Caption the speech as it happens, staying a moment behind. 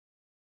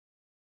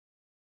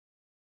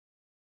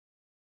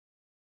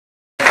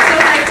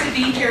to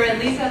be here, and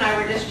Lisa and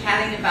I were just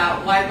chatting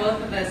about why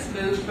both of us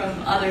moved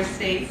from other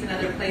states and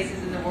other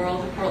places in the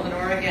world to Portland,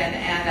 Oregon,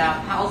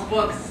 and Powell's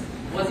books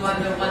was one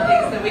of the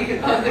things that we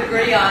could both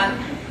agree on.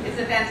 It's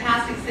a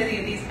fantastic city,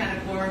 and these kind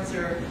of forums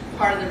are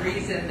part of the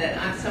reason that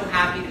I'm so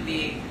happy to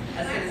be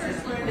a citizen. When I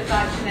first learned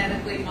about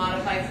genetically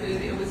modified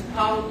food, it was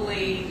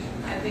probably,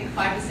 I think,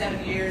 5 to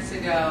 7 years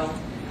ago.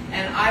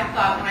 And I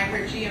thought when I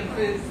heard GM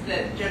Foods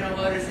that General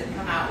Motors had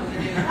come out with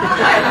a new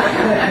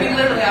I mean,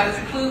 literally, I was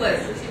clueless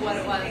as to what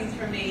it was. Things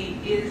for me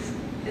is,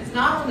 it's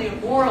not only a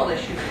moral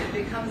issue, it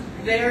becomes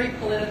very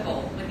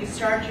political when you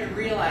start to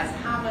realize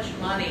how much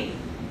money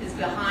is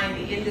behind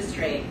the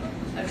industry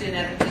of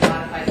genetically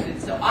modified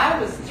foods. So I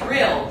was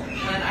thrilled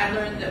when I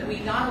learned that we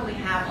not only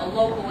have a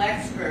local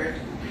expert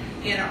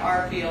in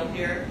our field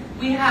here,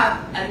 we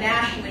have a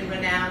nationally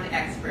renowned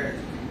expert.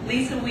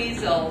 Lisa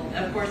Weasel,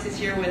 of course, is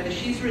here with us.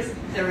 She's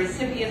the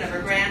recipient of a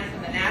grant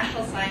from the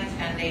National Science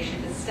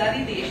Foundation to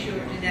study the issue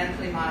of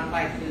genetically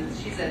modified foods.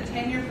 She's a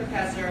tenured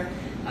professor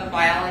of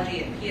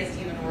biology at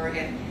PSU in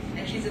Oregon,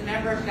 and she's a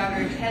member of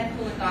Governor Ted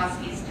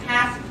Kulakowski's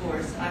task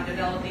force on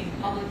developing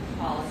public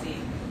policy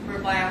for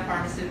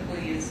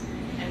biopharmaceutical use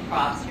and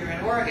crops here in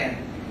Oregon.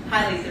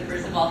 Hi, Lisa,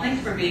 first of all.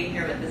 Thanks for being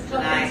here with us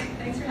tonight.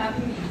 Thanks for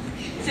having me.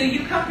 So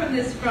you come from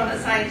this from a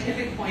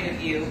scientific point of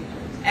view.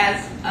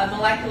 As a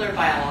molecular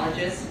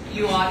biologist,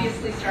 you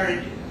obviously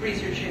started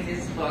researching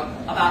this book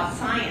about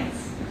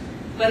science,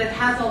 but it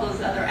has all those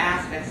other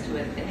aspects to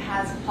it. It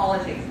has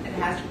politics, it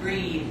has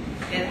greed,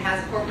 it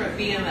has corporate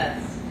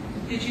vehemence.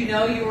 Did you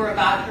know you were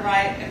about to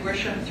write a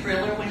Grisham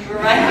thriller when you were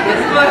writing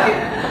this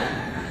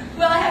book?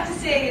 Well, I have to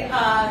say,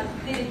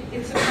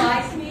 it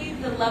surprised me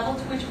the level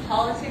to which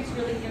politics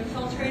really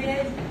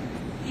infiltrated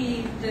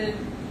the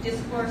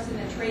discourse and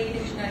the trade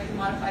in genetically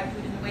modified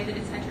food and the way that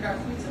it's entered our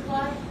food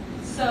supply.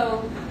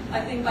 So I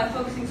think by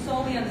focusing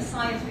solely on the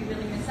science, we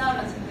really miss out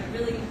on some of the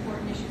really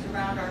important issues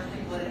around our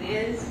food. What it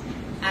is,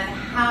 and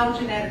how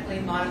genetically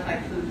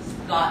modified foods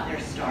got their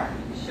start.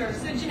 Sure.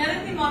 So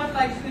genetically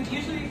modified food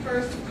usually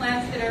refers to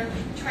plants that are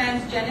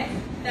transgenic.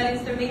 That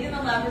is, they're made in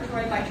the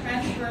laboratory by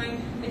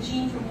transferring a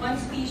gene from one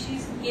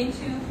species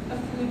into a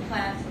food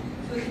plant.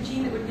 So it's a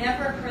gene that would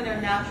never occur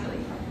there naturally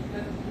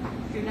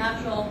through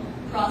natural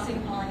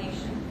crossing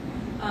pollination.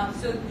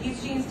 So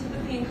these genes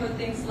typically encode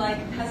things like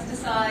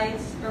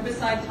pesticides,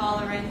 herbicide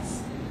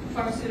tolerance,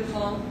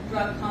 pharmaceutical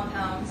drug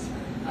compounds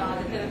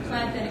that the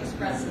plant then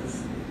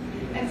expresses.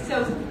 And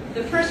so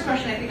the first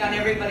question I think on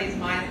everybody's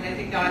mind, and I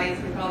think the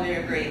audience would probably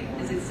agree,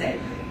 is it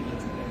safe?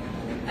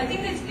 I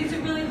think it's a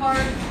really hard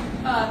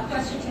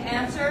question to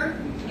answer.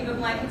 To give a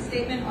blanket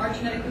statement, are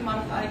genetically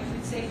modified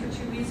food safe for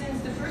two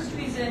reasons. The first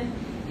reason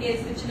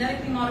is that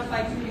genetically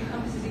modified food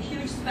encompasses a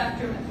huge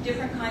spectrum of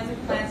different kinds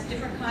of plants,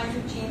 different kinds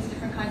of genes,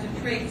 different kinds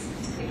of traits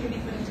that can be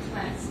put into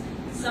plants.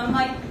 Some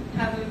might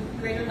have a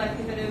greater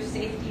likelihood of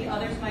safety,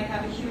 others might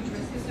have a huge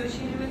risk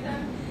associated with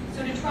them.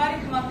 So to try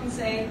to come up and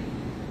say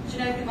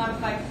genetically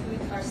modified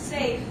foods are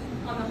safe,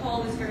 on the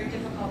whole, is very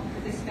difficult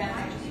because they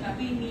span such a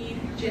We need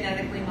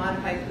genetically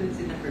modified foods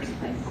in the first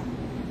place.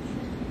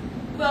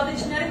 Well, the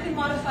genetically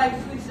modified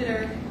foods that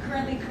are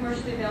currently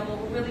commercially available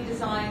were really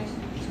designed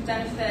to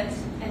benefit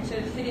and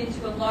to fit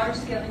into a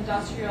large-scale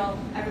industrial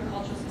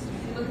agricultural system.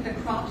 If you look at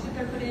the crops that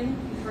they're put in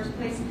the first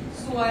place,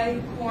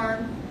 soy,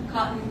 corn,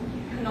 cotton,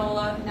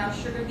 canola, now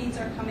sugar beets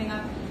are coming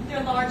up.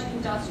 They're large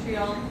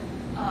industrial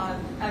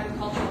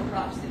agricultural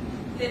crops that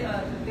fit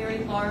a very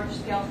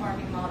large-scale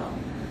farming model.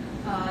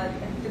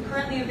 The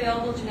currently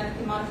available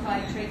genetically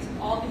modified traits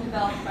have all been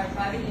developed by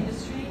private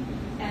industry,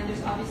 and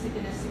there's obviously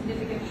been a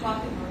significant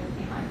profit motive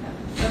behind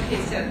them.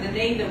 Okay, so the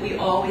name that we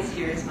always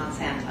hear is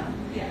Monsanto.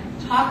 Yeah.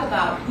 Talk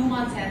about who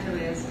Monsanto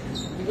is,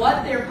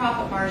 what their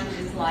profit margin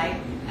is like,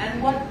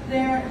 and what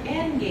their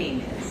end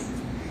game is.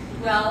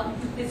 Well,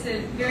 it's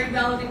a very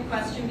relevant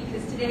question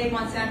because today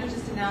Monsanto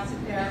just announced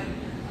that their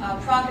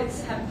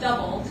profits have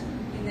doubled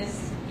in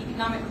this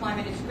economic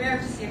climate. It's rare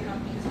to see a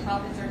company whose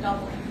profits are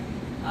doubling.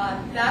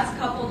 That's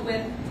coupled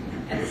with,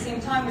 at the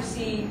same time, we're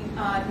seeing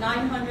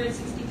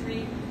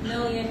 963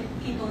 million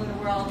people in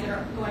the world that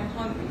are going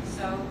hungry.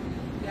 So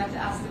we have to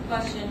ask the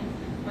question,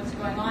 what's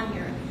going on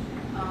here?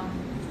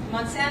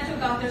 Monsanto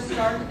got their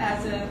start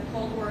as a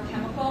Cold War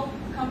chemical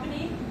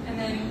company, and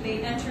then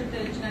they entered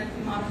the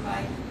genetically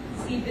modified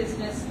seed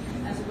business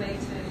as a way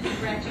to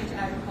branch into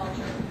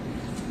agriculture.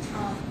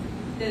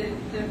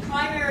 The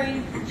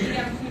primary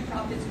GM food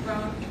crop that's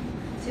grown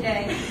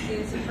today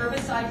is an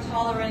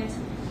herbicide-tolerant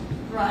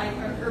variety,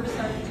 or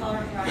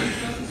herbicide-tolerant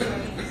varieties, mostly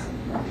soybeans,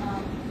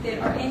 that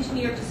are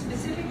engineered to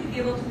specifically be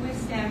able to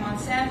withstand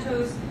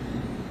Monsanto's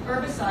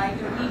herbicide,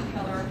 their weed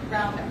killer,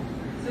 Roundup.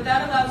 So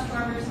that allows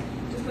farmers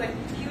to put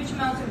huge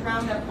amounts of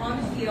Roundup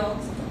on the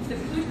fields. The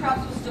food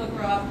crops will still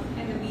grow up,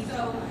 and the weeds.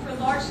 So for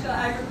large-scale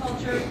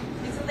agriculture,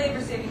 it's a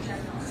labor-saving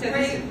technology. So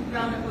spray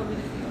Roundup over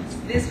the fields.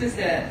 This was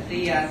the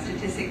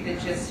statistic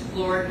that just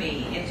floored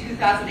me. In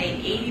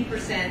 2008,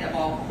 80% of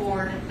all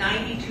corn,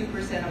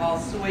 92% of all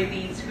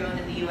soybeans grown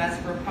in the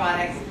U.S. were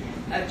products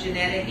of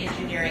genetic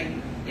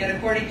engineering Yet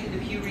according to the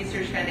Pew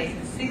Research Foundation,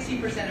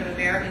 60% of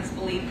Americans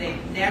believe they've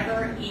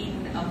never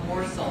eaten a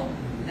morsel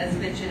that's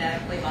been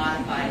genetically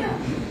modified.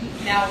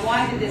 Now,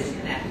 why did this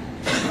connect?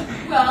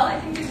 Well,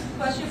 I think the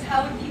question is,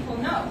 how would people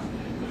know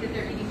that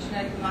they're eating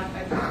genetically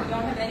modified food? We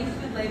don't have any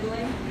food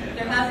labeling.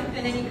 There hasn't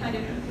been any kind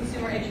of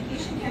consumer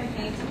education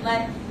campaign to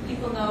let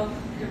people know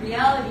the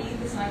reality,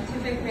 the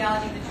scientific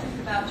reality, the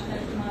truth about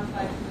genetically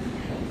modified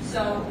food.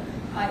 So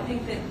I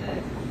think that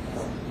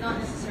it's not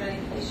necessarily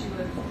an issue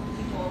of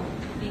people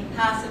being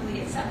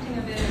passively accepting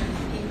of it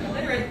or being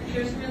illiterate.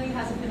 There really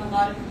hasn't been a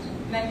lot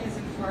of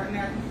mechanism for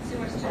American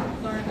consumers to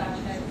learn about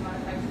genetically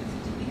modified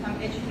foods, to become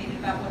educated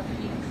about what they're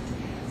eating.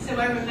 So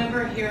I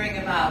remember hearing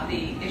about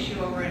the issue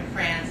over in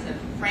France of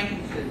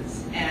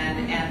frankenfoods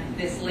and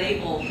this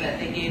label that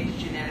they gave to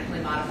genetically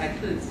modified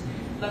foods.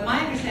 But my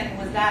understanding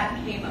was that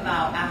came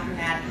about after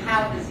mad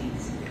cow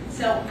disease.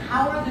 So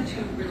how are the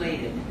two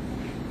related?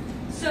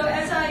 So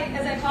as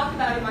I talk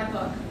about in my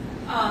book,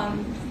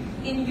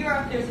 in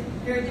Europe there's a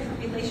very different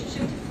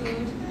relationship to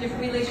food,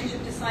 different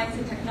relationship to science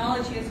and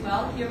technology as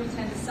well. Here we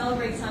tend to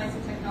celebrate science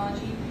and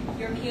technology.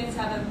 Europeans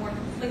have a more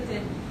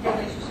conflicted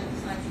relationship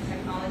to science and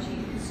technology,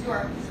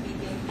 historically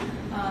speaking.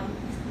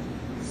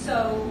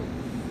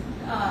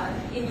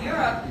 In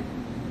Europe,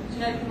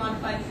 genetically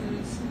modified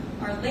foods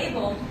are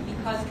labeled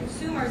because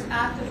consumers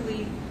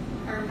actively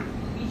are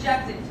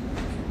rejected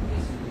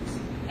these foods.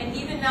 And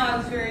even now,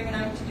 when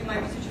I went to do my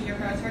research in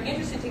Europe, I was very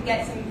interested to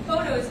get some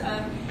photos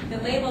of the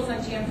labels on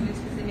GM foods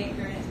because they make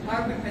various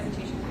PowerPoint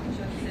presentations that can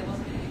show these labels.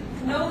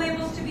 No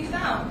labels to be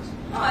found.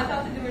 Oh, I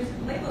thought that there was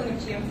labeling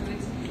of GM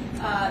foods,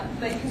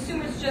 but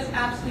consumers just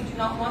absolutely do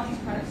not want these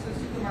products, so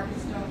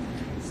supermarkets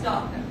don't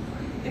stock them.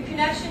 The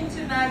connection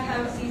to mad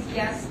cow disease,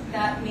 yes,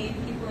 that made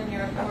people in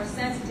Europe more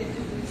sensitive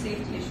to food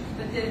safety issues,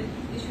 but the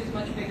issue is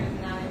much bigger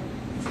than that.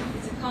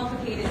 It's a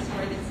complicated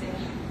story that's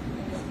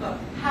in this book.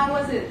 How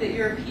was it that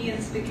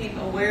Europeans became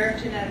aware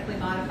of genetically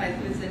modified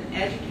foods and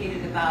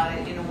educated about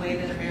it in a way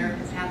that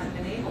Americans haven't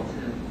been able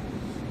to?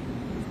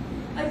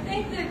 I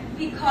think that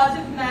because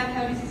of mad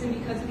cow disease and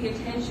because of the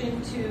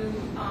attention to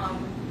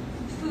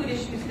food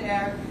issues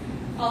there,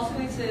 also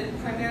it's a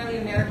primarily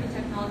American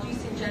technology.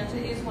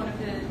 Syngenta is one of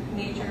the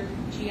major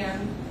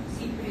GM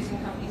seed producing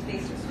companies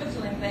based in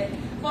Switzerland, but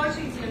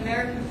largely it's an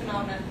American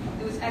phenomenon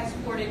that was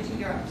exported to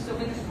Europe. So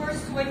when the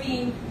first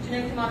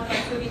genetically modified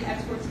soybean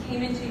exports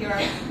came into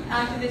Europe,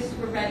 activists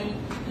were ready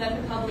to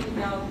let the public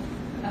know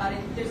about it.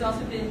 There's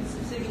also been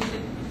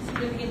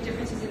significant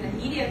differences in the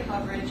media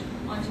coverage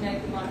on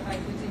genetically modified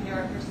foods in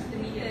Europe versus the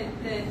media.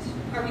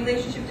 Our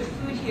relationship to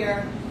food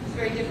here is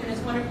very different. As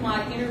one of my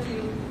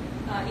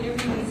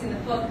interviewees in the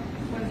book,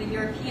 one of the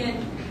European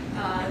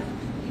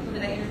people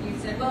that I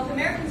interviewed said, well, if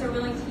Americans are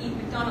willing to eat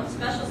McDonald's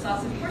special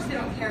sauce, of course they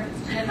don't care if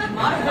it's genetically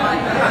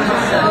modified.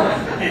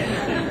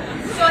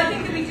 So I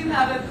think that we do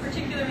have a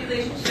particular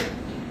relationship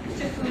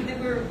to food that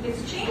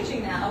it's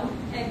changing now,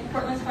 and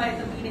Portland's probably at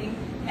the leading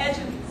edge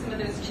of some of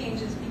those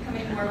changes,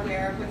 becoming more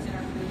aware of what's in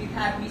our food. We've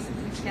had recent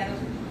food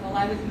scandals with E.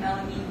 coli, with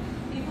melamine.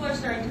 People are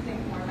starting to think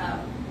more about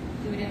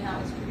food and how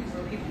it's produced.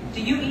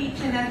 Do you eat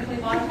genetically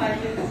modified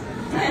foods?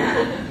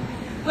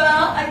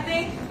 Well, I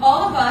think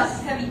all of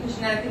us have eaten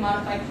genetically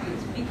modified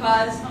foods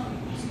because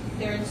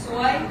they're in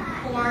soy,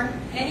 corn,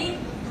 any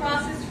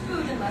processed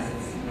food, unless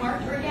it's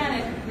marked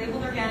organic,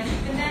 labeled organic,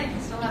 even then it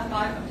can still have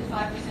up to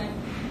 5%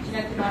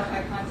 genetically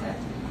modified content.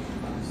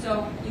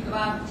 So you go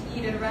out to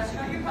eat at a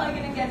restaurant, you're probably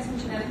going to get some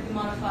genetically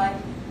modified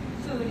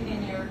food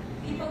in your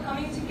people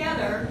coming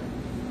together,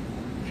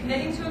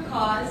 committing to a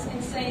cause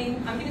and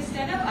saying, I'm going to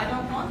stand up, I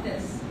don't want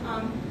this.